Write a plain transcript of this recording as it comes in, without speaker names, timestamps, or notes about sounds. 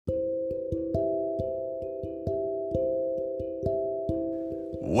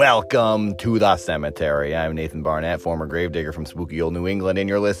Welcome to the cemetery. I'm Nathan Barnett, former gravedigger from spooky old New England, and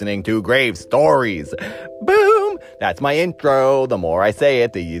you're listening to Grave Stories. Boom! That's my intro. The more I say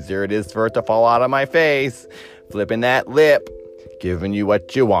it, the easier it is for it to fall out of my face. Flipping that lip, giving you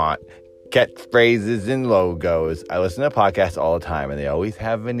what you want. Catchphrases and logos. I listen to podcasts all the time, and they always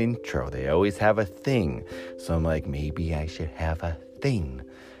have an intro. They always have a thing. So I'm like, maybe I should have a thing.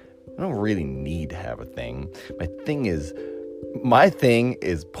 I don't really need to have a thing. My thing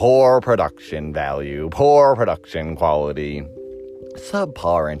is poor production value, poor production quality,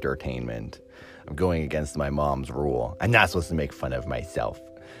 subpar entertainment. I'm going against my mom's rule. I'm not supposed to make fun of myself.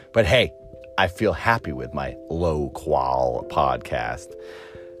 But hey, I feel happy with my low-qual podcast.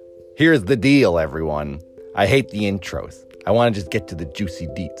 Here's the deal, everyone. I hate the intros. I want to just get to the juicy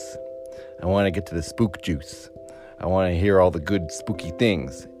deets. I want to get to the spook juice. I want to hear all the good spooky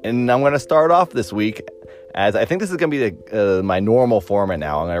things. And I'm going to start off this week as I think this is going to be my normal format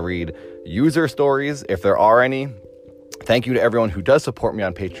now. I'm going to read user stories, if there are any. Thank you to everyone who does support me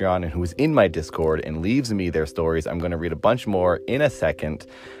on Patreon and who is in my Discord and leaves me their stories. I'm going to read a bunch more in a second.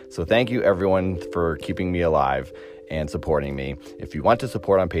 So thank you, everyone, for keeping me alive and supporting me. If you want to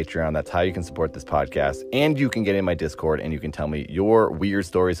support on Patreon, that's how you can support this podcast. And you can get in my Discord and you can tell me your weird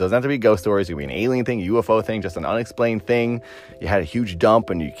stories. So it doesn't have to be ghost stories. It could be an alien thing, UFO thing, just an unexplained thing. You had a huge dump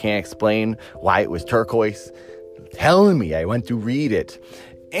and you can't explain why it was turquoise. Tell me, I want to read it.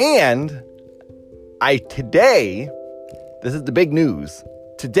 And today, this is the big news.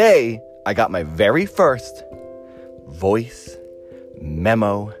 Today, I got my very first voice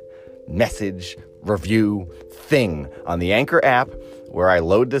memo message review thing on the Anchor app, where I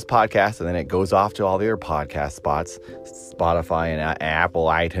load this podcast and then it goes off to all the other podcast spots, Spotify and Apple,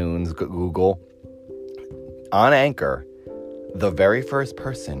 iTunes, Google. On Anchor, the very first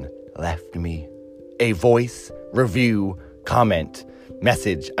person left me a voice review comment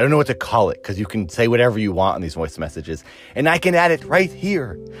message. I don't know what to call it because you can say whatever you want on these voice messages, and I can add it right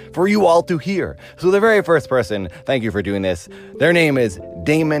here for you all to hear. So the very first person, thank you for doing this. Their name is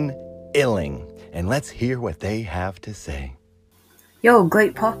Damon Illing. And let's hear what they have to say. Yo,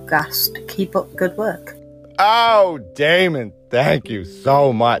 great podcast. Keep up good work. Oh, Damon, thank you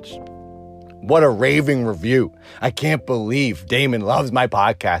so much. What a raving review. I can't believe Damon loves my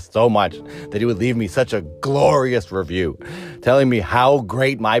podcast so much that he would leave me such a glorious review, telling me how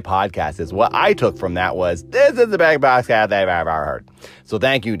great my podcast is. What I took from that was, this is the best podcast I've ever heard. So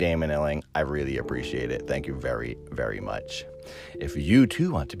thank you, Damon Illing. I really appreciate it. Thank you very, very much. If you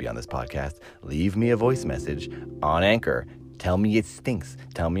too want to be on this podcast, leave me a voice message on Anchor. Tell me it stinks.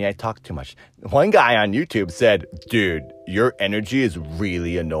 Tell me I talk too much. One guy on YouTube said, dude, your energy is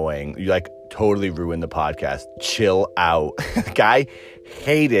really annoying. You totally ruined the podcast. Chill out. Guy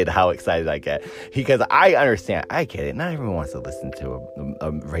hated how excited I get. Because I understand. I get it. Not everyone wants to listen to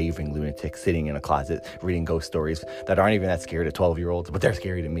a raving lunatic sitting in a closet reading ghost stories that aren't even that scary to 12-year-olds, but they're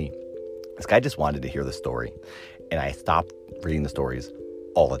scary to me. This guy just wanted to hear the story. And I stopped reading the stories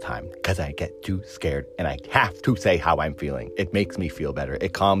all the time because I get too scared and I have to say how I'm feeling. It makes me feel better.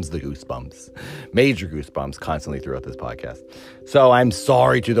 It calms the goosebumps, major goosebumps constantly throughout this podcast. So I'm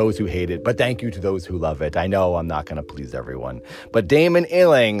sorry to those who hate it, but thank you to those who love it. I know I'm not going to please everyone, but Damon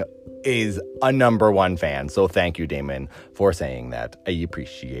Illing is a number one fan. So thank you, Damon, for saying that. I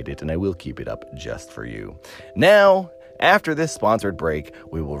appreciate it and I will keep it up just for you. Now, after this sponsored break,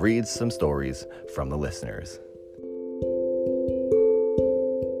 we will read some stories from the listeners.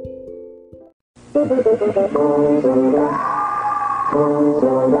 For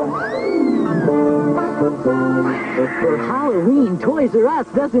Halloween, Toys R Us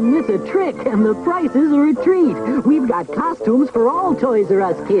doesn't miss a trick, and the prices are a treat. We've got costumes for all Toys R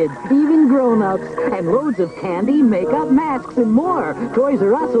Us kids, even grown-ups, and loads of candy, makeup, masks, and more. Toys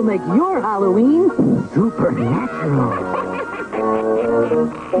R Us will make your Halloween supernatural.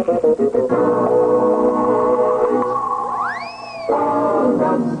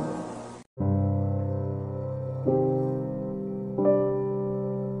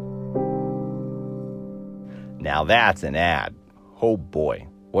 Now that's an ad. Oh boy,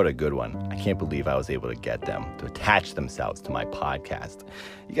 what a good one. I can't believe I was able to get them to attach themselves to my podcast.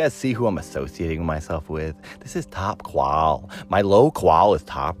 You guys see who I'm associating myself with? This is top qual. My low qual is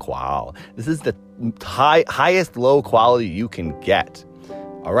top qual. This is the highest low quality you can get.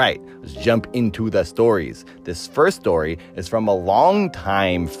 All right, let's jump into the stories. This first story is from a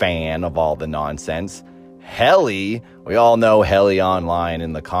longtime fan of all the nonsense, Helly. We all know Helly online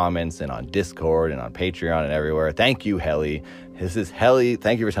in the comments and on Discord and on Patreon and everywhere. Thank you, Helly. This is Helly.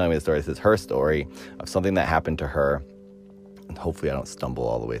 Thank you for telling me the story. This is her story of something that happened to her hopefully I don't stumble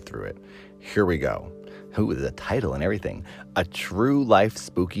all the way through it. Here we go. Ooh, the title and everything. A True Life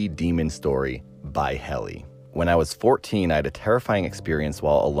Spooky Demon Story by Helly. When I was 14, I had a terrifying experience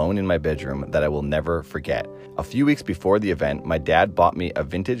while alone in my bedroom that I will never forget. A few weeks before the event, my dad bought me a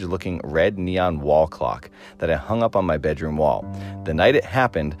vintage-looking red neon wall clock that I hung up on my bedroom wall. The night it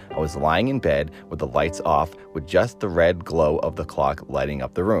happened, I was lying in bed with the lights off with just the red glow of the clock lighting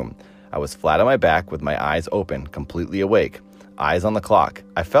up the room. I was flat on my back with my eyes open, completely awake. Eyes on the clock.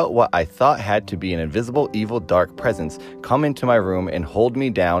 I felt what I thought had to be an invisible, evil, dark presence come into my room and hold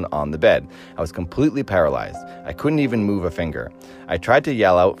me down on the bed. I was completely paralyzed. I couldn't even move a finger. I tried to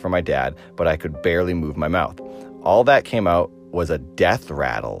yell out for my dad, but I could barely move my mouth. All that came out was a death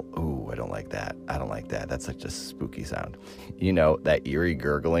rattle. Ooh, I don't like that. I don't like that. That's such a spooky sound. You know, that eerie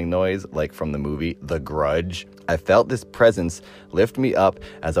gurgling noise, like from the movie The Grudge. I felt this presence lift me up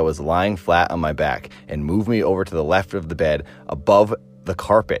as I was lying flat on my back and move me over to the left of the bed above the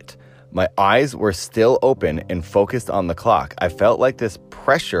carpet. My eyes were still open and focused on the clock. I felt like this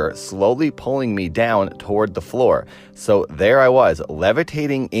pressure slowly pulling me down toward the floor. So there I was,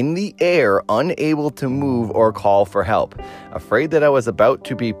 levitating in the air, unable to move or call for help. Afraid that I was about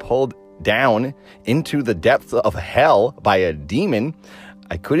to be pulled down into the depths of hell by a demon,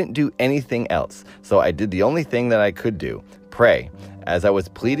 I couldn't do anything else. So I did the only thing that I could do, pray. As I was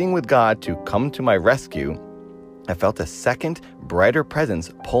pleading with God to come to my rescue, I felt a second, brighter presence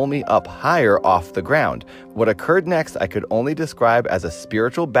pull me up higher off the ground. What occurred next I could only describe as a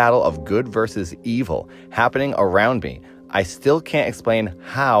spiritual battle of good versus evil happening around me. I still can't explain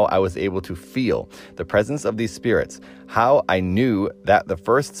how I was able to feel the presence of these spirits, how I knew that the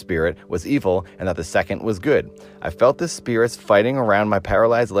first spirit was evil and that the second was good. I felt the spirits fighting around my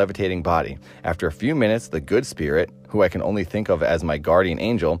paralyzed, levitating body. After a few minutes, the good spirit, who I can only think of as my guardian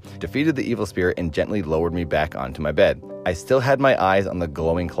angel, defeated the evil spirit and gently lowered me back onto my bed. I still had my eyes on the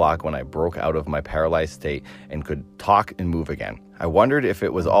glowing clock when I broke out of my paralyzed state and could talk and move again. I wondered if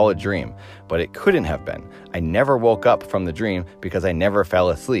it was all a dream, but it couldn't have been. I never woke up from the dream because I never fell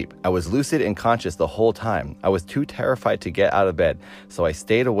asleep. I was lucid and conscious the whole time. I was too terrified to get out of bed, so I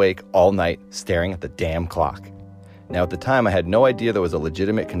stayed awake all night staring at the damn clock. Now, at the time, I had no idea there was a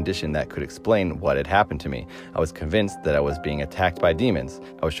legitimate condition that could explain what had happened to me. I was convinced that I was being attacked by demons.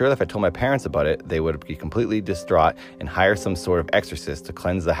 I was sure that if I told my parents about it, they would be completely distraught and hire some sort of exorcist to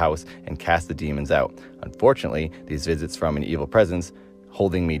cleanse the house and cast the demons out. Unfortunately, these visits from an evil presence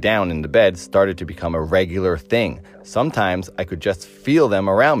holding me down in the bed started to become a regular thing. Sometimes I could just feel them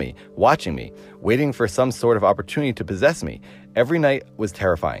around me, watching me, waiting for some sort of opportunity to possess me. Every night was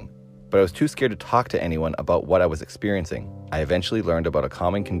terrifying, but I was too scared to talk to anyone about what I was experiencing. I eventually learned about a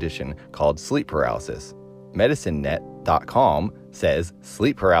common condition called sleep paralysis. MedicineNet.com says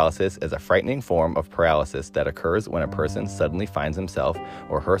sleep paralysis is a frightening form of paralysis that occurs when a person suddenly finds himself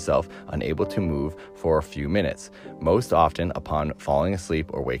or herself unable to move for a few minutes, most often upon falling asleep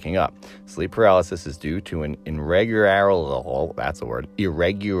or waking up. Sleep paralysis is due to an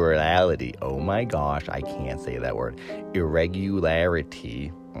irregularity. Oh my gosh, I can't say that word.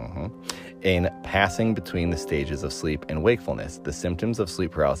 Irregularity. In passing between the stages of sleep and wakefulness. The symptoms of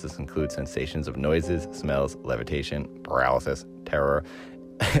sleep paralysis include sensations of noises, smells, levitation, paralysis, terror.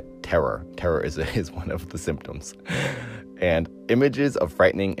 Terror is one of the symptoms. And images of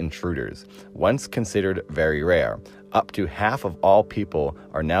frightening intruders, once considered very rare. Up to half of all people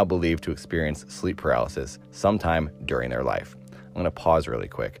are now believed to experience sleep paralysis sometime during their life. I'm going to pause really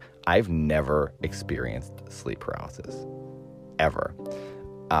quick. I've never experienced sleep paralysis. Ever.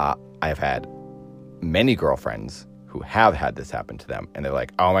 I've had many girlfriends who have had this happen to them, and they're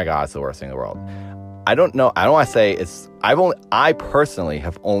like, oh my God, it's the worst thing in the world. I don't know. I don't want to say I personally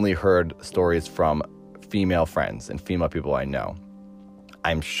have only heard stories from female friends and female people I know.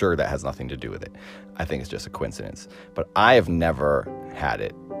 I'm sure that has nothing to do with it. I think it's just a coincidence. But I have never had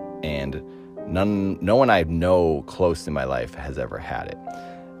it, and no one I know close in my life has ever had it.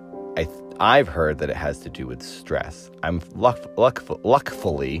 I've heard that it has to do with stress. I'm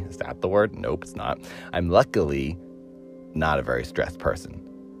luckily, is that the word? Nope, it's not. I'm luckily not a very stressed person.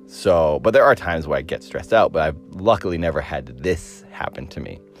 So, but there are times where I get stressed out, but I've luckily never had this happen to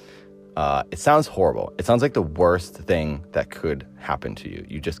me. It sounds horrible. It sounds like the worst thing that could happen to you.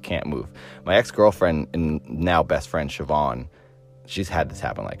 You just can't move. My ex-girlfriend and now best friend, Siobhan, she's had this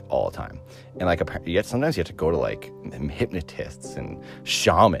happen like all the time. And like sometimes you have to go to like hypnotists and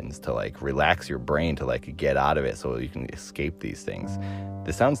shamans to like relax your brain to like get out of it so you can escape these things.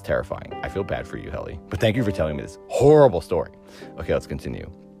 This sounds terrifying. I feel bad for you, Helly. But thank you for telling me this horrible story. Okay, let's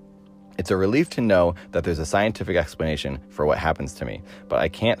continue. It's a relief to know that there's a scientific explanation for what happens to me, but I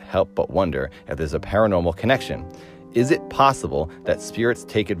can't help but wonder if there's a paranormal connection. Is it possible that spirits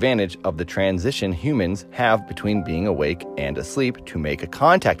take advantage of the transition humans have between being awake and asleep to make a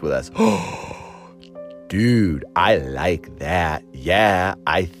contact with us? Dude, I like that. Yeah,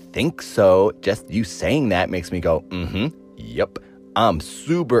 I think so. Just you saying that makes me go, yep, I'm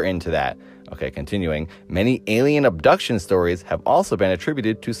super into that. Okay, continuing. Many alien abduction stories have also been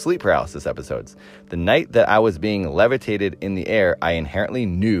attributed to sleep paralysis episodes. The night that I was being levitated in the air, I inherently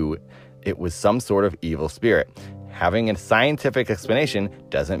knew it was some sort of evil spirit. Having a scientific explanation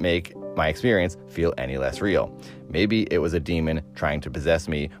doesn't make my experience feel any less real. Maybe it was a demon trying to possess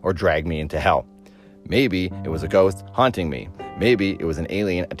me or drag me into hell. Maybe it was a ghost haunting me. Maybe it was an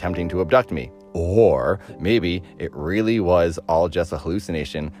alien attempting to abduct me. Or maybe it really was all just a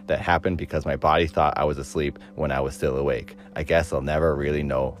hallucination that happened because my body thought I was asleep when I was still awake. I guess I'll never really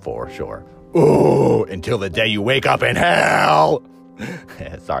know for sure. Ooh, until the day you wake up in hell!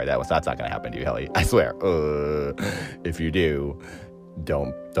 Sorry, that's not going to happen to you, Helly. I swear. If you do,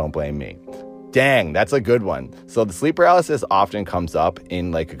 don't blame me. Dang, that's a good one. So the sleep paralysis often comes up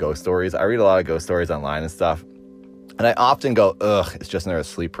in like ghost stories. I read a lot of ghost stories online and stuff. And I often go, it's just another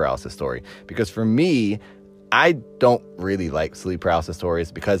sleep paralysis story. Because for me, I don't really like sleep paralysis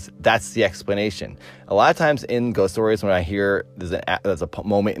stories because that's the explanation. A lot of times in ghost stories, when I hear there's a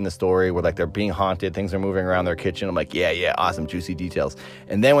moment in the story where like they're being haunted, things are moving around their kitchen, I'm like, yeah, awesome, juicy details.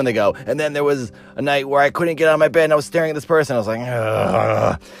 And then when they go, and then there was a night where I couldn't get out of my bed and I was staring at this person, I was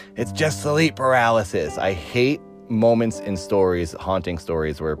like, it's just sleep paralysis. I hate moments in stories, haunting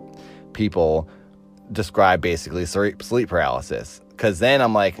stories, where people describe basically sleep paralysis. Because then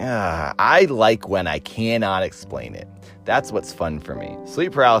I'm like, I like when I cannot explain it. That's what's fun for me.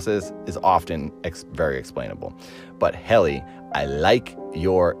 Sleep paralysis is often very explainable. But Helly, I like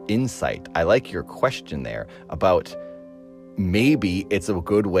your insight. I like your question there about maybe it's a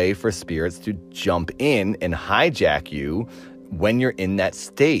good way for spirits to jump in and hijack you when you're in that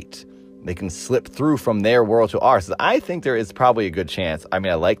state. They can slip through from their world to ours. So I think there is probably a good chance. I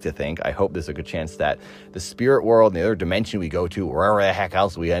mean, I like to think, I hope there's a good chance that the spirit world and the other dimension we go to, wherever the heck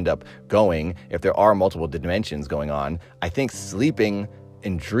else we end up going, if there are multiple dimensions going on, I think sleeping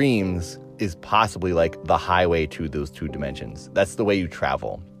in dreams is possibly like the highway to those two dimensions. That's the way you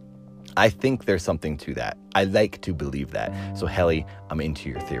travel. I think there's something to that. I like to believe that. So Helly, I'm into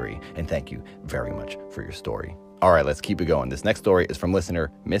your theory. And thank you very much for your story. All right, let's keep it going. This next story is from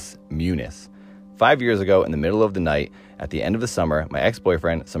listener Miss Munis. 5 years ago, in the middle of the night, at the end of the summer, my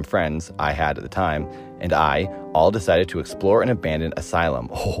ex-boyfriend, some friends I had at the time, and I all decided to explore an abandoned asylum.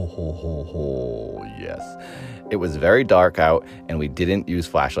 Yes. It was very dark out, and we didn't use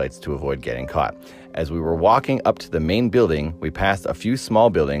flashlights to avoid getting caught. As we were walking up to the main building, we passed a few small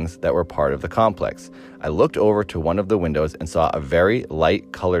buildings that were part of the complex. I looked over to one of the windows and saw a very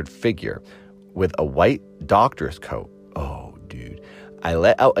light-colored figure with a white doctor's coat. Oh, dude. I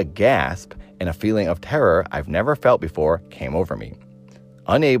let out a gasp, and a feeling of terror I've never felt before came over me.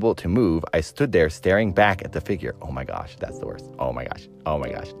 Unable to move, I stood there staring back at the figure. Oh my gosh, that's the worst. Oh my gosh,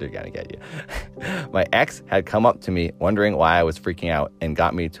 they're gonna get you. My ex had come up to me wondering why I was freaking out and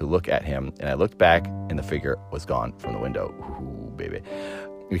got me to look at him, and I looked back and the figure was gone from the window. Ooh, baby.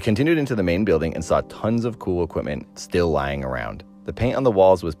 We continued into the main building and saw tons of cool equipment still lying around. The paint on the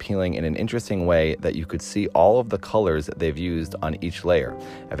walls was peeling in an interesting way that you could see all of the colors they've used on each layer.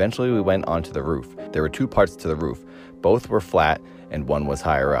 Eventually, we went onto the roof. There were two parts to the roof. Both were flat, and one was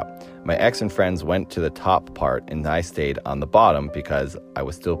higher up. My ex and friends went to the top part, and I stayed on the bottom because I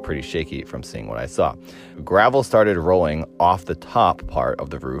was still pretty shaky from seeing what I saw. Gravel started rolling off the top part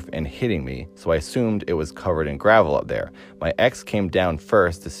of the roof and hitting me, so I assumed it was covered in gravel up there. My ex came down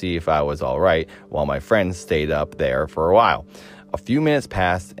first to see if I was all right, while my friends stayed up there for a while. A few minutes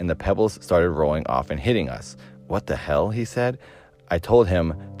passed, and the pebbles started rolling off and hitting us. What the hell, he said. I told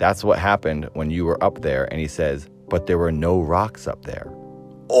him, that's what happened when you were up there, and he says, but there were no rocks up there.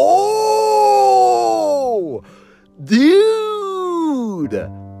 Oh! Dude!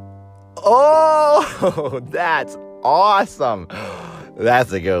 Oh! That's awesome!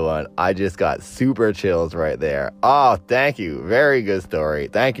 That's a good one. I just got super chills right there. Oh, thank you. Very good story.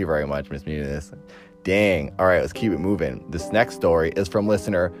 Thank you very much, Miss Munis. Dang. All right, let's keep it moving. This next story is from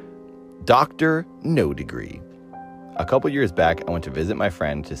listener Dr. No Degree. A couple years back, I went to visit my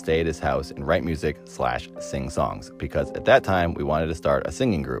friend to stay at his house and write music/sing songs because at that time we wanted to start a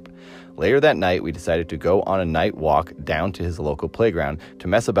singing group. Later that night, we decided to go on a night walk down to his local playground to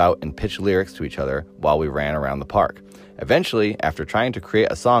mess about and pitch lyrics to each other while we ran around the park. Eventually, after trying to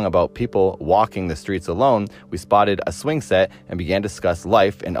create a song about people walking the streets alone, we spotted a swing set and began to discuss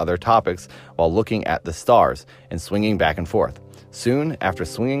life and other topics while looking at the stars and swinging back and forth. Soon, after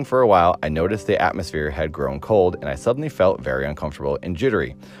swinging for a while, I noticed the atmosphere had grown cold and I suddenly felt very uncomfortable and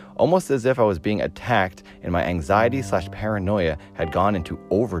jittery, almost as if I was being attacked and my anxiety/paranoia had gone into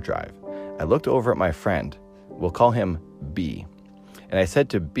overdrive. I looked over at my friend, we'll call him B, and I said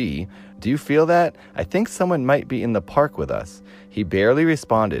to B, "Do you feel that? I think someone might be in the park with us." He barely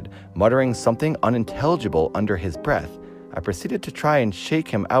responded, muttering something unintelligible under his breath. I proceeded to try and shake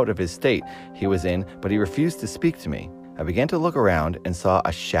him out of his state he was in, but he refused to speak to me. I began to look around and saw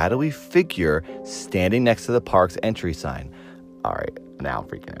a shadowy figure standing next to the park's entry sign. All right, now I'm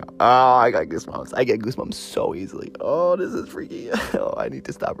freaking out. Oh, I got goosebumps. I get goosebumps so easily. Oh, this is freaky. Oh, I need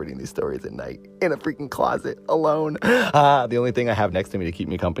to stop reading these stories at night in a freaking closet alone. The only thing I have next to me to keep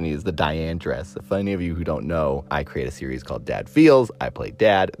me company is the Diane dress. For any of you who don't know, I create a series called Dad Feels. I play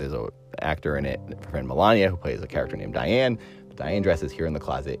Dad. There's an actor in it, my friend Melania, who plays a character named Diane. The Diane dress is here in the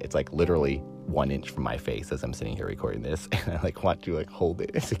closet. It's like literally 1 inch from my face as I'm sitting here recording this, and I want to hold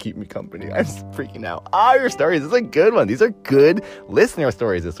it to keep me company. I'm freaking out. Your stories. This is a good one. These are good listener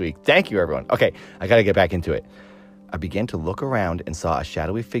stories this week. Thank you, everyone. Okay, I gotta get back into it. I began to look around and saw a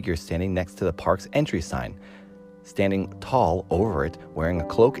shadowy figure standing next to the park's entry sign. Standing tall over it, wearing a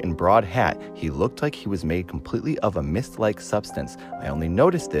cloak and broad hat, he looked like he was made completely of a mist-like substance. I only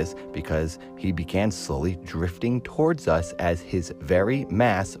noticed this because he began slowly drifting towards us as his very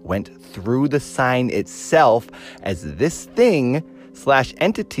mass went through the sign itself. As this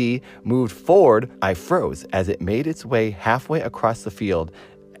thing/entity moved forward, I froze as it made its way halfway across the field.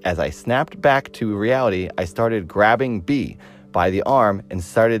 As I snapped back to reality, I started grabbing B by the arm and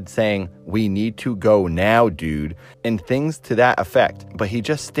started saying, "We need to go now, dude," and things to that effect. But he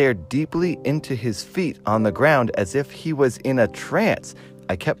just stared deeply into his feet on the ground as if he was in a trance.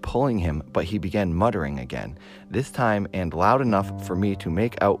 I kept pulling him, but he began muttering again, this time and loud enough for me to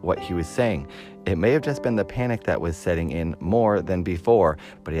make out what he was saying. It may have just been the panic that was setting in more than before,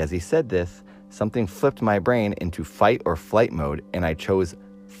 but as he said this, something flipped my brain into fight or flight mode, and I chose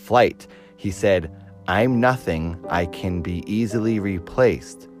flight. He said, "I'm nothing. I can be easily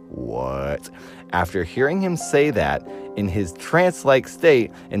replaced." What? After hearing him say that, in his trance-like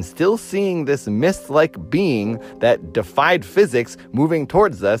state, and still seeing this mist-like being that defied physics moving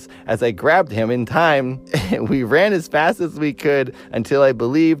towards us, as I grabbed him in time, we ran as fast as we could until I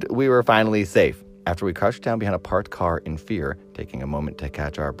believed we were finally safe. After we crouched down behind a parked car in fear, taking a moment to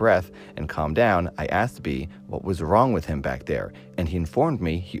catch our breath and calm down, I asked B what was wrong with him back there, and he informed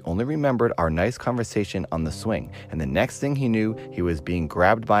me he only remembered our nice conversation on the swing, and the next thing he knew, he was being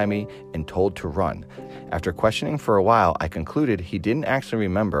grabbed by me and told to run. After questioning for a while, I concluded he didn't actually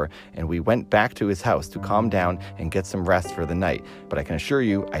remember, and we went back to his house to calm down and get some rest for the night, but I can assure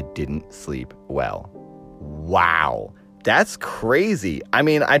you I didn't sleep well. Wow. That's crazy. I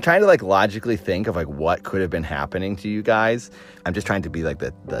mean, I'm trying to logically think of what could have been happening to you guys. I'm just trying to be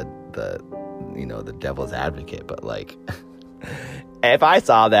the devil's advocate, but if I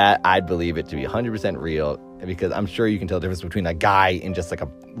saw that, I'd believe it to be 100% real, because I'm sure you can tell the difference between a guy and just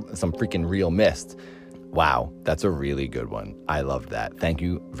some freaking real mist. Wow, that's a really good one. I loved that. Thank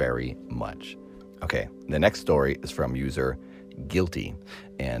you very much. Okay, the next story is from user Guilty,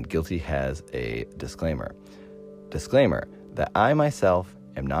 and Guilty has a disclaimer. Disclaimer that I myself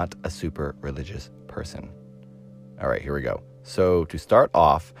am not a super religious person. All right, here we go. So to start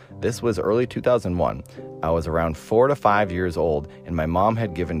off, this was early 2001. I was around 4 to 5 years old, and my mom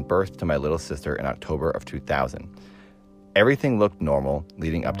had given birth to my little sister in October of 2000. Everything looked normal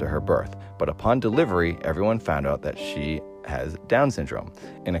leading up to her birth, but upon delivery, everyone found out that she has Down syndrome.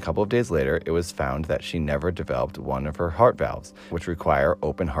 And a couple of days later, it was found that she never developed one of her heart valves, which require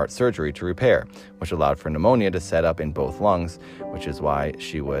open heart surgery to repair, which allowed for pneumonia to set up in both lungs, which is why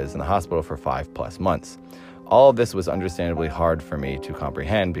she was in the hospital for 5+ months. All of this was understandably hard for me to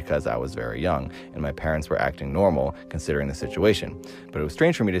comprehend because I was very young, and my parents were acting normal considering the situation. But it was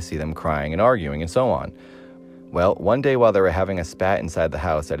strange for me to see them crying and arguing and so on. Well, one day while they were having a spat inside the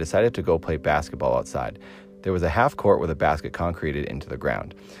house, I decided to go play basketball outside. There was a half court with a basket concreted into the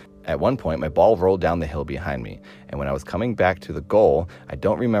ground. At one point, my ball rolled down the hill behind me, and when I was coming back to the goal, I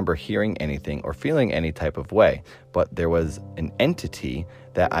don't remember hearing anything or feeling any type of way, but there was an entity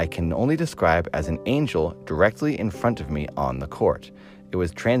that I can only describe as an angel directly in front of me on the court. It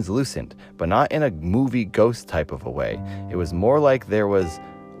was translucent, but not in a movie ghost type of a way. It was more like there was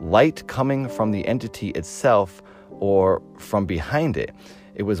light coming from the entity itself or from behind it.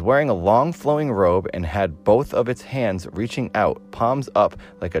 It was wearing a long flowing robe and had both of its hands reaching out, palms up,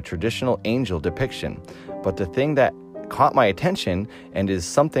 like a traditional angel depiction. But the thing that caught my attention and is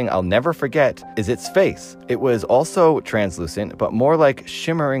something I'll never forget is its face. It was also translucent, but more like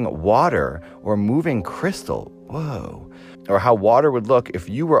shimmering water or moving crystal. Whoa. or how water would look if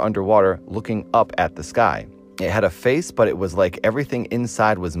you were underwater looking up at the sky. It had a face, but it was like everything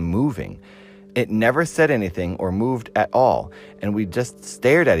inside was moving. It never said anything or moved at all, and we just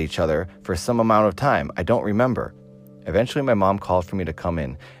stared at each other for some amount of time. I don't remember. Eventually, my mom called for me to come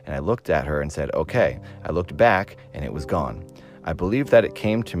in, and I looked at her and said, okay. I looked back, and it was gone. I believe that it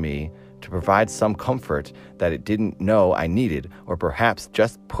came to me to provide some comfort that it didn't know I needed, or perhaps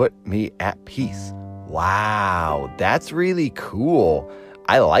just put me at peace. Wow, that's really cool.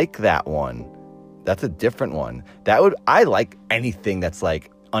 I like that one. That's a different one. I like anything that's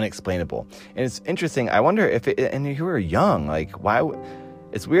like unexplainable. And it's interesting. I wonder if and you were young, like why?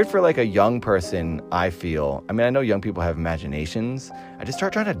 It's weird for like a young person, I feel. I mean, I know young people have imaginations. I just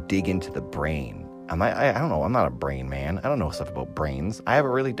start trying to dig into the brain. I don't know. I'm not a brain man. I don't know stuff about brains. I have a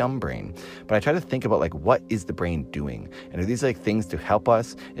really dumb brain. But I try to think about like, what is the brain doing? And are these like things to help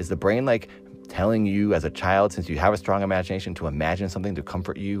us? Is the brain like telling you as a child, since you have a strong imagination, to imagine something to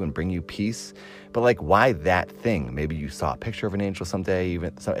comfort you and bring you peace? But like, why that thing? Maybe you saw a picture of an angel someday,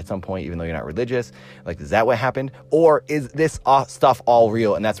 even at some point, even though you're not religious. Like, is that what happened? Or is this stuff all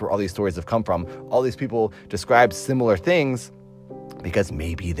real? And that's where all these stories have come from. All these people describe similar things because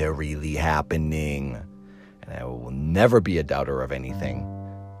maybe they're really happening. And I will never be a doubter of anything.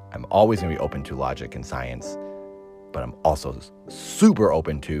 I'm always going to be open to logic and science, but I'm also super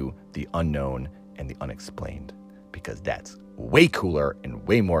open to the unknown and the unexplained, because that's way cooler and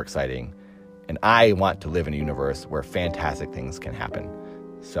way more exciting. And I want to live in a universe where fantastic things can happen.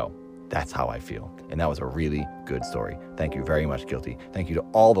 So that's how I feel. And that was a really good story. Thank you very much, Guilty. Thank you to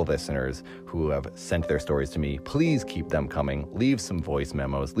all the listeners who have sent their stories to me. Please keep them coming. Leave some voice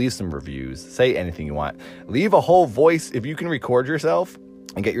memos. Leave some reviews. Say anything you want. Leave a whole voice. If you can record yourself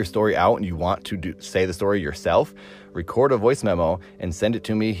and get your story out and you want to say the story yourself, record a voice memo and send it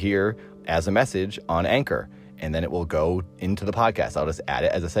to me here as a message on Anchor. And then it will go into the podcast. I'll just add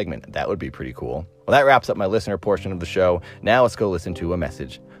it as a segment. That would be pretty cool. Well, that wraps up my listener portion of the show. Now let's go listen to a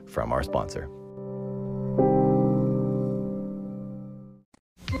message from our sponsor.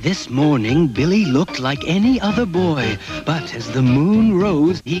 This morning, Billy looked like any other boy, but as the moon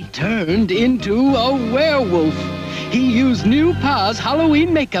rose, he turned into a werewolf. He used new Pa's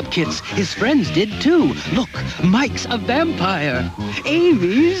Halloween makeup kits. His friends did too. Look, Mike's a vampire.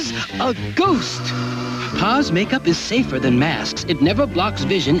 Amy's a ghost. Pa's makeup is safer than masks. It never blocks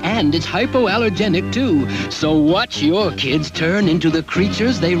vision, and it's hypoallergenic too. So watch your kids turn into the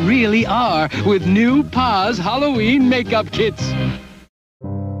creatures they really are with new Pa's Halloween makeup kits.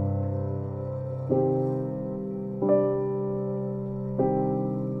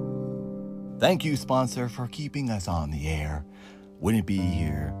 Thank you, sponsor, for keeping us on the air. Wouldn't be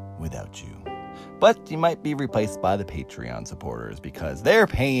here without you. But you might be replaced by the Patreon supporters because they're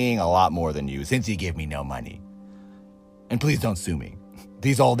paying a lot more than you since you give me no money. And please don't sue me.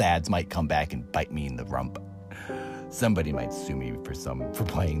 These old ads might come back and bite me in the rump. Somebody might sue me for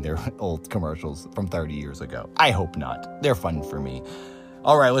playing their old commercials from 30 years ago. I hope not. They're fun for me.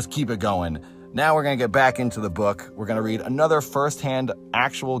 All right, let's keep it going. Now we're going to get back into the book. We're going to read another firsthand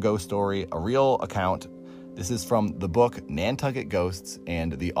actual ghost story, a real account. This is from the book Nantucket Ghosts,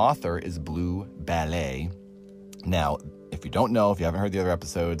 and the author is Blue Ballet. Now, if you don't know, if you haven't heard the other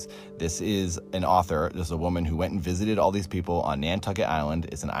episodes, this is an author. This is a woman who went and visited all these people on Nantucket Island.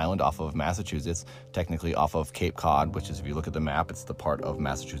 It's an island off of Massachusetts, technically off of Cape Cod, which is, if you look at the map, it's the part of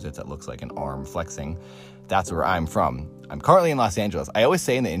Massachusetts that looks like an arm flexing. That's where I'm from. I'm currently in Los Angeles. I always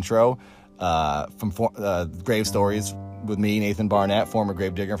say in the intro, from Grave Stories with me, Nathan Barnett, former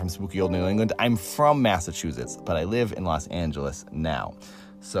gravedigger from spooky old New England. I'm from Massachusetts, but I live in Los Angeles now.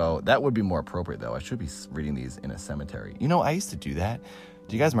 So that would be more appropriate, though. I should be reading these in a cemetery. You know, I used to do that.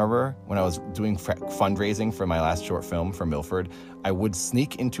 Do you guys remember when I was doing fundraising for my last short film for Milford? I would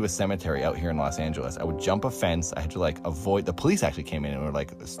sneak into a cemetery out here in Los Angeles. I would jump a fence. I had to like avoid, the police actually came in and were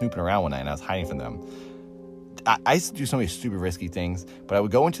like snooping around one night, and I was hiding from them. I used to do so many stupid, risky things, but I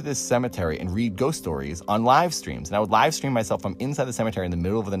would go into this cemetery and read ghost stories on live streams. And I would live stream myself from inside the cemetery in the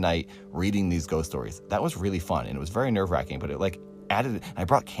middle of the night reading these ghost stories. That was really fun, and it was very nerve-wracking, but it like added, I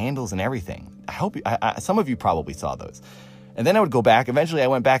brought candles and everything. I hope some of you probably saw those. And then I would go back. Eventually, I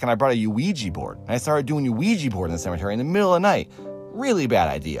went back and I brought a Ouija board. And I started doing Ouija board in the cemetery in the middle of the night. Really bad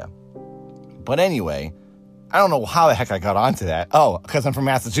idea. But anyway, I don't know how the heck I got onto that. Oh, because I'm from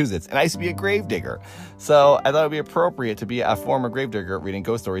Massachusetts, and I used to be a gravedigger. So I thought it would be appropriate to be a former gravedigger reading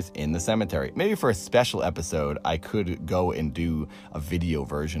ghost stories in the cemetery. Maybe for a special episode, I could go and do a video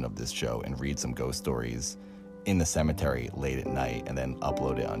version of this show and read some ghost stories in the cemetery late at night and then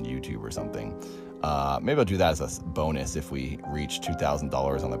upload it on YouTube or something. Maybe I'll do that as a bonus if we reach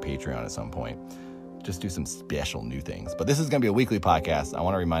 $2,000 on the Patreon at some point. just do some special new things. But this is going to be a weekly podcast. I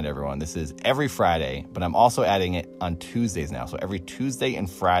want to remind everyone this is every Friday, but I'm also adding it on Tuesdays now. So every Tuesday and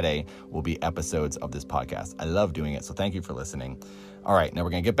Friday will be episodes of this podcast. I love doing it, so thank you for listening. All right, now we're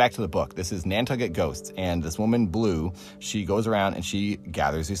going to get back to the book. This is Nantucket Ghosts, and this woman, Blue, she goes around and she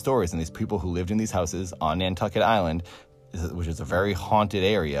gathers these stories, and these people who lived in these houses on Nantucket Island, which is a very haunted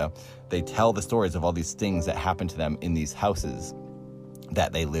area, they tell the stories of all these things that happened to them in these houses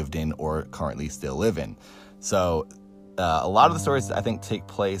that they lived in or currently still live in. So a lot of the stories, I think, take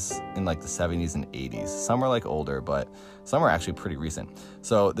place in like the 70s and 80s. Some are like older, but some are actually pretty recent.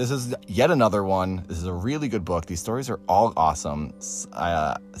 So this is yet another one. This is a really good book. These stories are all awesome.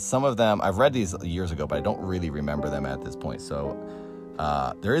 Some of them, I've read these years ago, but I don't really remember them at this point. So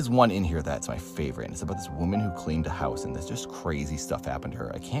there is one in here that's my favorite. And it's about this woman who cleaned a house, and there's just crazy stuff happened to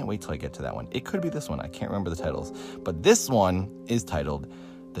her. I can't wait till I get to that one. It could be this one. I can't remember the titles. But this one is titled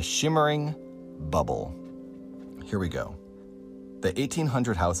The Shimmering Bubble. Here we go. The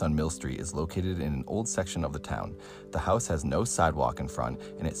 1800 house on Mill Street is located in an old section of the town. The house has no sidewalk in front,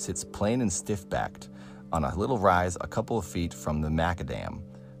 and it sits plain and stiff-backed on a little rise a couple of feet from the macadam.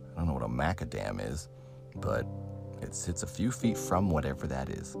 I don't know what a macadam is, but it sits a few feet from whatever that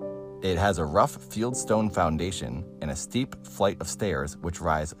is. It has a rough fieldstone foundation and a steep flight of stairs which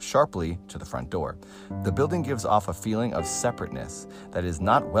rise sharply to the front door. The building gives off a feeling of separateness that is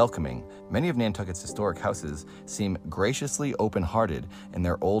not welcoming. Many of Nantucket's historic houses seem graciously open-hearted in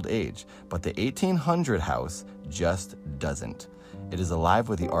their old age, but the 1800 house just doesn't. It is alive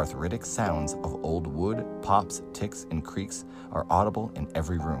with the arthritic sounds of old wood, pops, ticks, and creaks are audible in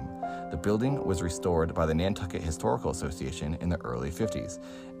every room. The building was restored by the Nantucket Historical Association in the early 50s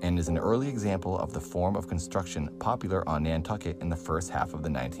and is an early example of the form of construction popular on Nantucket in the first half of the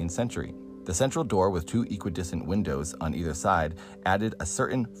 19th century. The central door with two equidistant windows on either side added a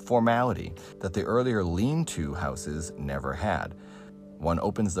certain formality that the earlier lean-to houses never had. One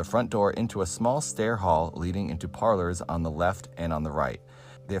opens the front door into a small stair hall leading into parlors on the left and on the right.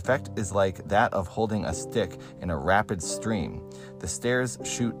 The effect is like that of holding a stick in a rapid stream. The stairs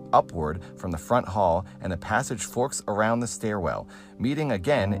shoot upward from the front hall, and the passage forks around the stairwell, meeting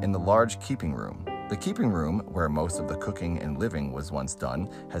again in the large keeping room. The keeping room, where most of the cooking and living was once done,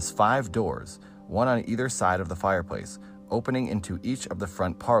 has 5 doors, one on either side of the fireplace, opening into each of the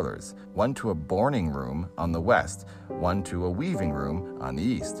front parlors, one to a bourning room on the west, one to a weaving room on the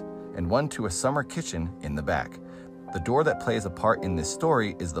east, and one to a summer kitchen in the back. The door that plays a part in this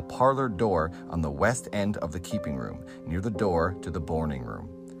story is the parlor door on the west end of the keeping room, near the door to the bourning room.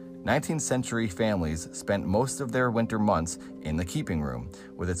 19th century families spent most of their winter months in the keeping room,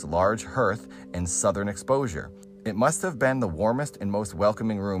 with its large hearth and southern exposure. It must have been the warmest and most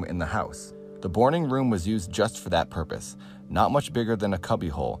welcoming room in the house. The bourning room was used just for that purpose. Not much bigger than a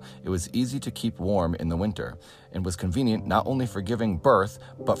cubbyhole, it was easy to keep warm in the winter, and was convenient not only for giving birth,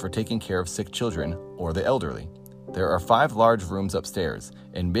 but for taking care of sick children or the elderly. There are 5 large rooms upstairs.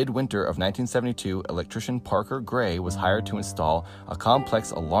 In midwinter of 1972, electrician Parker Gray was hired to install a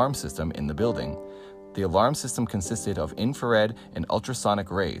complex alarm system in the building. The alarm system consisted of infrared and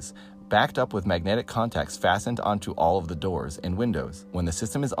ultrasonic rays, backed up with magnetic contacts fastened onto all of the doors and windows. When the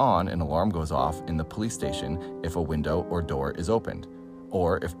system is on, an alarm goes off in the police station if a window or door is opened,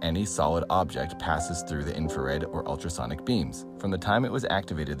 or if any solid object passes through the infrared or ultrasonic beams. From the time it was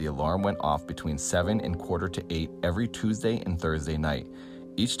activated, the alarm went off between 7 and quarter to 8 every Tuesday and Thursday night.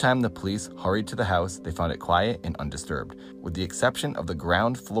 Each time the police hurried to the house, they found it quiet and undisturbed, with the exception of the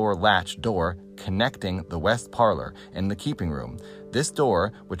ground floor latch door connecting the west parlor and the keeping room. This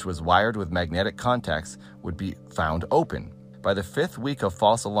door, which was wired with magnetic contacts, would be found open. By the 5th week of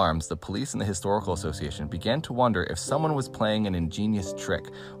false alarms, the police and the Historical Association began to wonder if someone was playing an ingenious trick,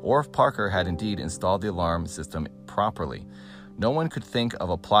 or if Parker had indeed installed the alarm system properly. No one could think of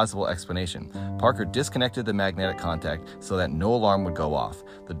a plausible explanation. Parker disconnected the magnetic contact so that no alarm would go off.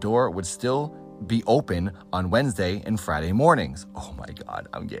 The door would still be open on Wednesday and Friday mornings. Oh my God,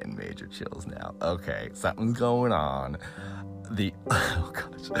 I'm getting major chills now. Okay, something's going on. The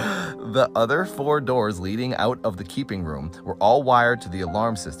other 4 doors leading out of the keeping room were all wired to the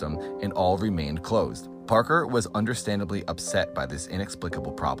alarm system and all remained closed. Parker was understandably upset by this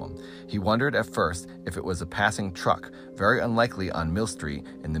inexplicable problem. He wondered at first if it was a passing truck, very unlikely on Mill Street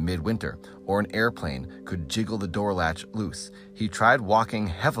in the midwinter, or an airplane could jiggle the door latch loose. He tried walking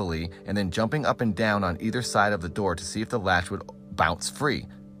heavily and then jumping up and down on either side of the door to see if the latch would bounce free.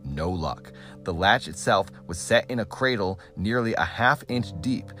 No luck. The latch itself was set in a cradle nearly a half-inch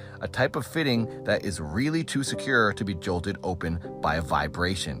deep, a type of fitting that is really too secure to be jolted open by a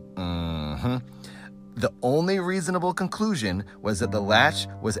vibration. The only reasonable conclusion was that the latch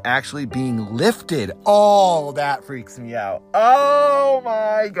was actually being lifted. Oh, that freaks me out. Oh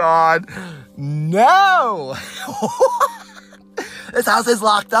my God. No. This house is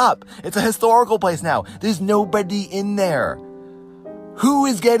locked up. It's a historical place now. There's nobody in there. Who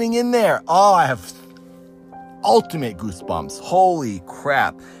is getting in there? Oh, I have ultimate goosebumps. Holy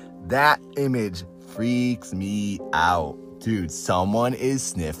crap. That image freaks me out. Dude, someone is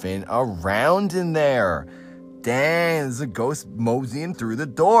sniffing around in there. Dang, there's a ghost moseying through the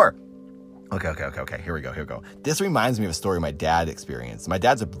door. Okay. Here we go. This reminds me of a story my dad experienced. My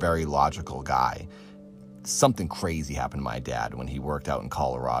dad's a very logical guy. Something crazy happened to my dad when he worked out in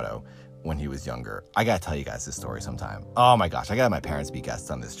Colorado when he was younger. I gotta tell you guys this story sometime. Oh my gosh, I gotta have my parents be guests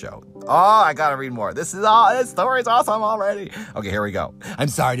on this show. Oh, I gotta read more. This story's awesome already. Okay, here we go. I'm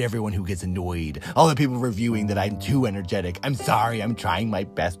sorry to everyone who gets annoyed. All the people reviewing that I'm too energetic. I'm sorry, I'm trying my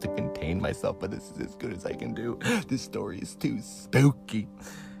best to contain myself, but this is as good as I can do. This story is too spooky.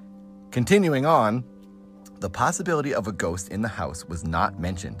 Continuing on, the possibility of a ghost in the house was not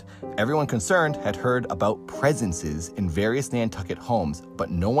mentioned. Everyone concerned had heard about presences in various Nantucket homes,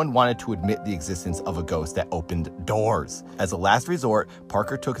 but no one wanted to admit the existence of a ghost that opened doors. As a last resort,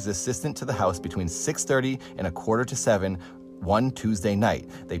 Parker took his assistant to the house between 6:30 and 6:45 one Tuesday night.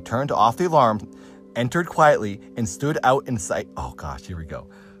 They turned off the alarm, entered quietly, and stood out in sight. Oh gosh, here we go.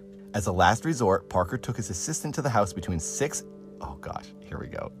 As a last resort, Parker took his assistant to the house between 6... Oh gosh, here we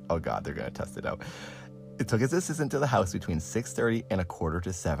go. Oh God, they're going to test it out. It took his assistant to the house between 6:30 and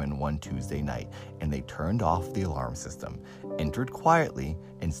 6:45 one Tuesday night, and they turned off the alarm system, entered quietly,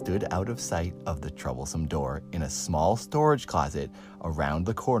 and stood out of sight of the troublesome door in a small storage closet around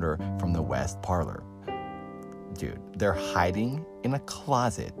the corner from the west parlor. Dude, they're hiding in a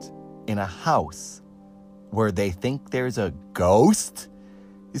closet in a house where they think there's a ghost?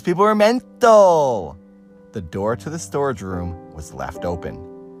 These people are mental! The door to the storage room was left open.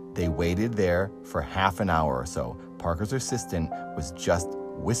 They waited there for half an hour or so. Parker's assistant was just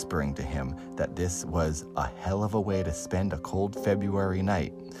whispering to him that this was a hell of a way to spend a cold February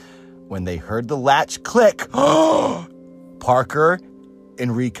night. When they heard the latch click, Parker,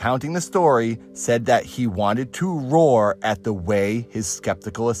 in recounting the story, said that he wanted to roar at the way his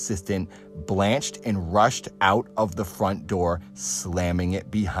skeptical assistant blanched and rushed out of the front door, slamming it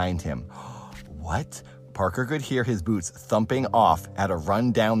behind him. What? Parker could hear his boots thumping off at a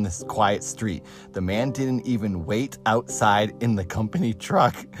run down this quiet street. The man didn't even wait outside in the company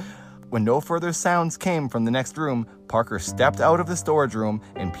truck. When no further sounds came from the next room, Parker stepped out of the storage room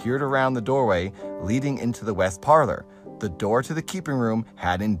and peered around the doorway leading into the west parlor. The door to the keeping room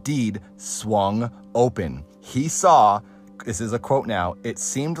had indeed swung open. He saw, this is a quote now, "It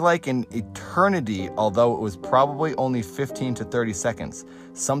seemed like an eternity, although it was probably only 15 to 30 seconds.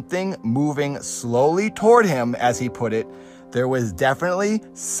 Something moving slowly toward him," as he put it. There was definitely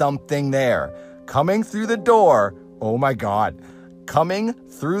something there. Coming through the door, oh my God. Coming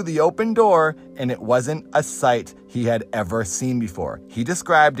through the open door, and it wasn't a sight he had ever seen before. He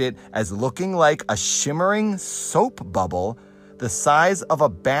described it as looking like a shimmering soap bubble the size of a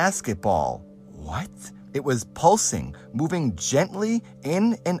basketball. What? It was pulsing, moving gently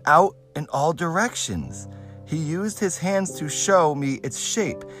in and out in all directions. He used his hands to show me its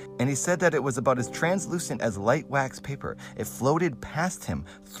shape, and he said that it was about as translucent as light wax paper. It floated past him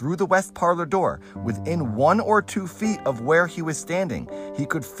through the west parlor door, within 1 or 2 feet of where he was standing. He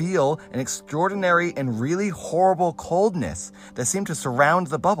could feel an extraordinary and really horrible coldness that seemed to surround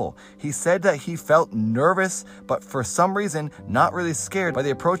the bubble. He said that he felt nervous, but for some reason not really scared by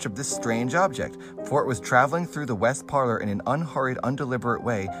the approach of this strange object, for it was traveling through the west parlor in an unhurried, undeliberate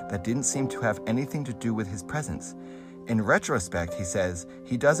way that didn't seem to have anything to do with his presence. In retrospect, he says,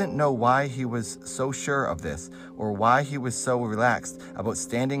 he doesn't know why he was so sure of this or why he was so relaxed about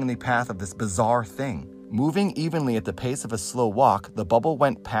standing in the path of this bizarre thing. Moving evenly at the pace of a slow walk, the bubble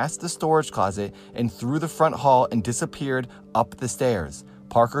went past the storage closet and through the front hall and disappeared up the stairs.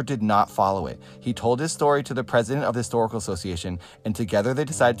 Parker did not follow it. He told his story to the president of the Historical Association, and together they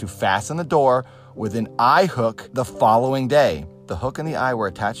decided to fasten the door with an eye hook the following day. The hook and the eye were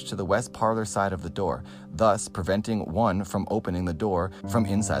attached to the west parlor side of the door, thus preventing one from opening the door from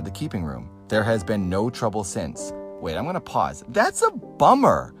inside the keeping room. There has been no trouble since. Wait, I'm going to pause. That's a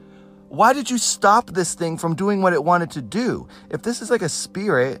bummer. Why did you stop this thing from doing what it wanted to do? If this is like a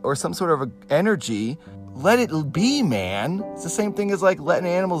spirit or some sort of energy, let it be, man. It's the same thing as like letting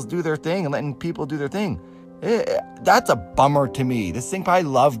animals do their thing and letting people do their thing. That's a bummer to me. This thing probably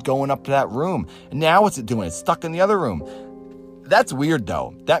loved going up to that room. And now what's it doing? It's stuck in the other room. That's weird,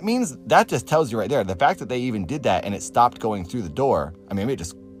 though. That means, that just tells you right there, the fact that they even did that and it stopped going through the door, I mean, maybe it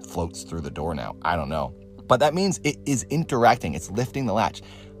just floats through the door now. I don't know. But that means it is interacting. It's lifting the latch.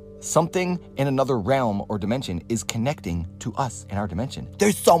 Something in another realm or dimension is connecting to us in our dimension.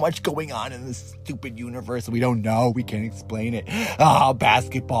 There's so much going on in this stupid universe. We don't know. We can't explain it.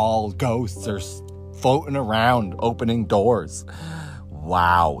 Basketball ghosts are floating around, opening doors.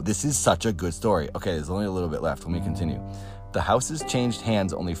 Wow, this is such a good story. Okay, there's only a little bit left. Let me continue. The house has changed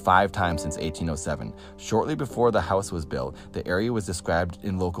hands only 5 times since 1807. Shortly before the house was built, the area was described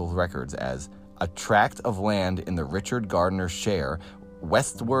in local records as a tract of land in the Richard Gardner share,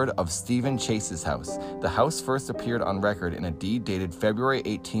 westward of Stephen Chase's house. The house first appeared on record in a deed dated February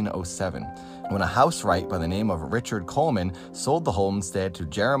 1807, when a housewright by the name of Richard Coleman sold the homestead to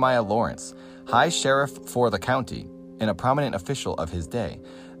Jeremiah Lawrence, High Sheriff for the county, and a prominent official of his day.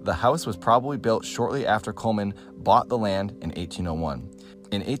 The house was probably built shortly after Coleman bought the land in 1801.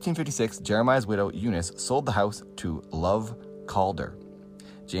 In 1856, Jeremiah's widow Eunice sold the house to Love Calder.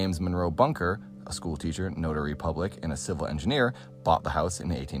 James Monroe Bunker, a school teacher, notary public, and a civil engineer, bought the house in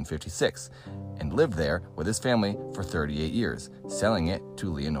 1856 and lived there with his family for 38 years, selling it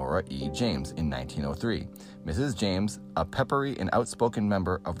to Leonora E. James in 1903. Mrs. James, a peppery and outspoken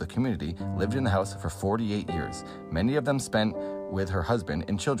member of the community, lived in the house for 48 years, many of them spent with her husband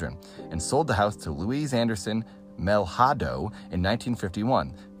and children, and sold the house to Louise Anderson Melhado in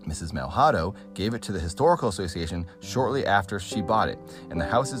 1951. Mrs. Melhado gave it to the Historical Association shortly after she bought it, and the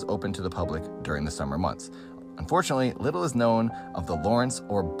house is open to the public during the summer months. Unfortunately, little is known of the Lawrence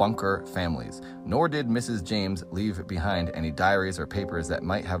or Bunker families, nor did Mrs. James leave behind any diaries or papers that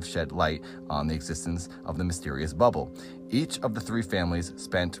might have shed light on the existence of the mysterious bubble. Each of the 3 families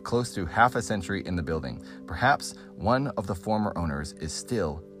spent close to half a century in the building. Perhaps one of the former owners is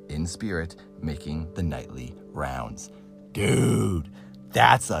still, in spirit, making the nightly rounds. Dude,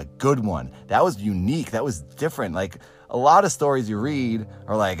 that's a good one. That was unique. That was different. Like, a lot of stories you read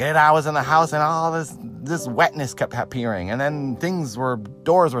are like, and I was in the house and all this wetness kept appearing, and then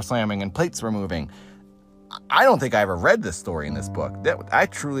doors were slamming and plates were moving. I don't think I ever read this story in this book. I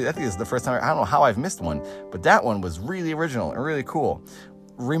think this is the first time. I don't know how I've missed one, but that one was really original and really cool.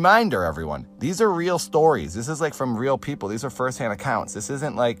 Reminder, everyone, these are real stories. This is like from real people. These are firsthand accounts. This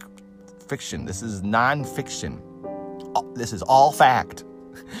isn't like fiction. This is non-fiction. This is all fact.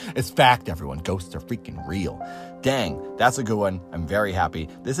 It's fact, everyone. Ghosts are freaking real. Dang, that's a good one. I'm very happy.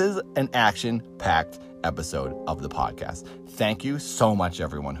 This is an action-packed episode of the podcast. Thank you so much,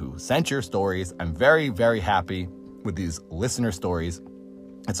 everyone who sent your stories. I'm very, very happy with these listener stories.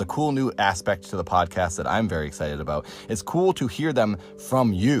 It's a cool new aspect to the podcast that I'm very excited about. It's cool to hear them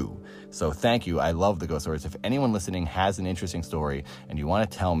from you. So thank you. I love the ghost stories. If anyone listening has an interesting story and you want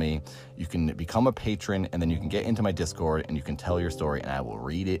to tell me, you can become a patron and then you can get into my Discord and you can tell your story and I will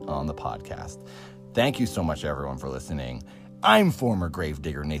read it on the podcast. Thank you so much, everyone, for listening. I'm former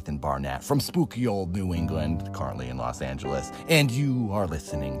gravedigger Nathan Barnett from spooky old New England, currently in Los Angeles, and you are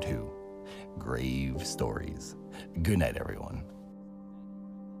listening to Grave Stories. Good night, everyone.